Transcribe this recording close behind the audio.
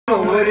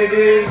what it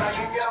is. Black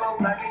and yellow,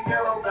 black and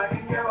yellow, black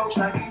and yellow,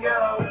 black and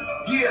yellow.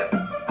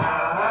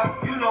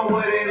 Yeah, you know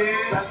what it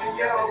is. Black and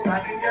yellow,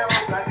 black and yellow,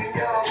 black and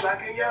yellow,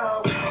 black and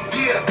yellow.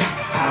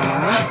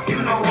 Yeah,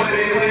 you know what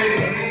it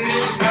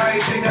is.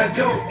 Everything I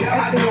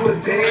do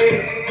it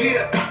big.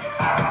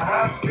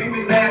 Yeah,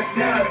 screaming last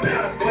night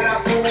when I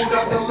pulled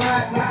up the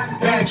lot.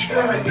 That's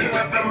good. Get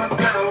up in my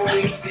town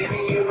when you see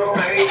me, you know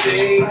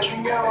everything. Black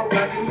and yellow,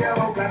 black and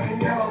yellow, black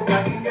and yellow,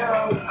 black and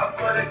yellow. I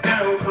put it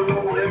down from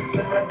the whip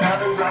to my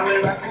diamonds. I'm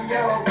in Black and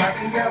yellow, black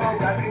and yellow,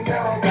 black and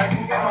yellow, black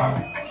and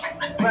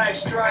yellow. black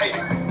stripe,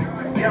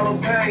 yellow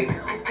paint.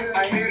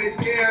 I hear they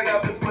scared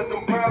of it, but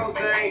them pearls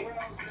ain't.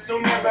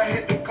 Soon as I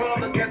hit the club,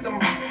 look at them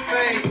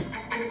face.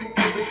 Hit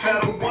the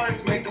pedal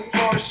once, make the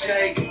floor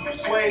shake.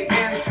 Sway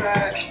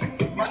inside,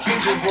 my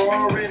engine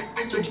roaring.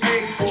 It's the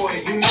big boy,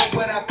 you know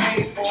what I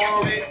paid for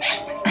it.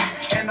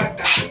 And I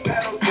got the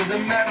pedal to the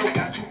metal.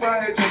 Got you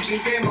out here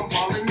drinking game, I'm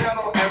balling out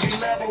on every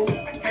level.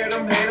 Hear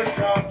them haters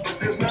talk, but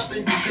there's nothing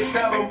you can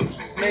tell them.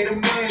 Just made a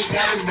million,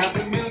 got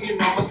another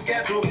million on my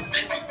schedule.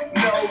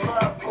 No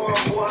love for a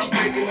boy, I'm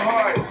breaking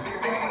hearts.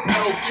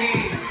 No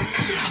keys,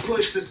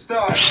 push to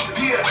start.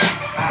 Yeah,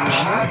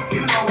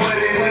 you know what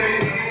it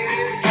is.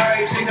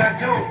 Everything I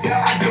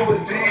do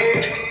it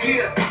big.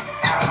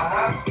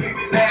 Yeah,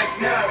 screaming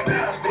last night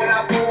when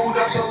I pulled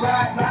up the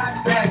lot.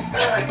 That's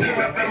us. Get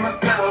up in my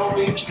town,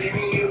 when you see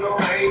me, you know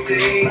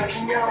everything. Black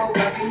and yellow,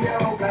 black and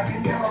yellow, black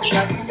and yellow,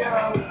 black and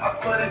yellow. I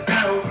put it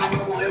down from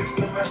the lips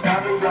of my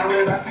diamonds. I'm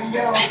in Black and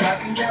yellow,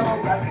 black and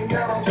yellow, black and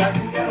yellow, black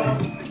and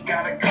yellow.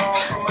 got a call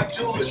from my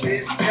jeweler,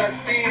 this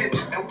just in.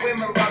 And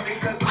women love me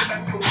cause I'm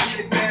messing with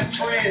their best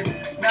friends.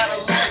 Not a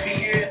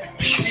lesbian,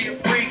 she a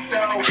freak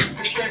though.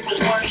 This ain't for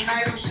one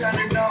night, I'm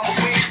shining all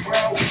week,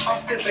 bro. I'm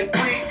sipping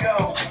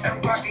Glico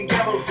and rocking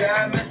yellow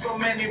diamonds. So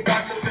many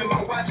rocks up in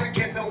my watch, I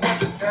can't tell what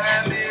the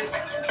time is.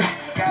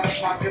 Got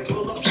a pocket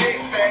full of big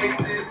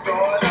faces.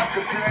 Throw it up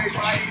cause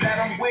everybody that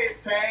I'm with,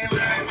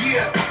 Taylor.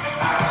 Yeah,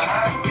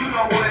 you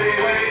know what it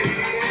is.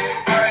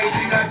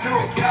 Everything I do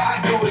it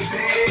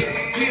big.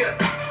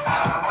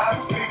 Yeah,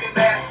 screaming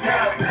last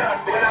night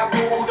when I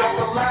pulled up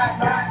the lot.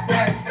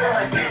 That's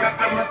done. Get up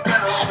in my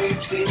town, when you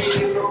see me,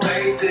 you know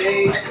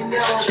everything. Black and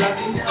yellow, black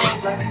and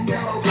yellow, black and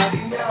yellow, black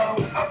and yellow.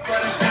 I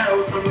put it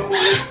down from the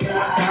whip to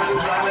my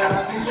diamonds.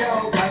 Black and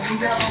yellow, black and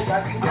yellow,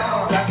 black and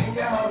yellow, black and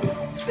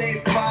yellow. Stay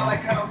fly like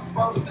how I'm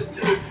supposed to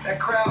do. That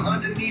crowd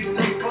underneath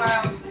them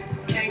clouds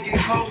can't get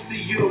close to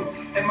you.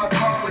 And my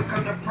car look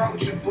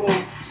unapproachable.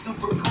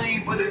 Super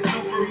clean, but it's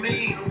super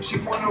mean. She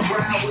wanna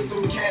ride with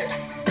them cats.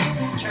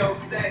 Count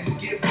stacks,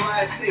 get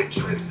fly, take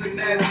trips, and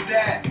that's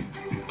that.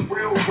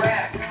 Real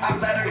rap, I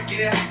let her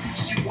get.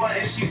 She want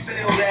and she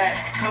feel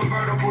that.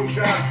 Convertible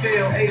drop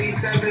feel,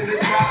 87 the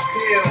top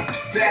hill.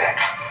 Back,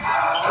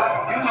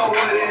 you know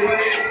what it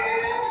is.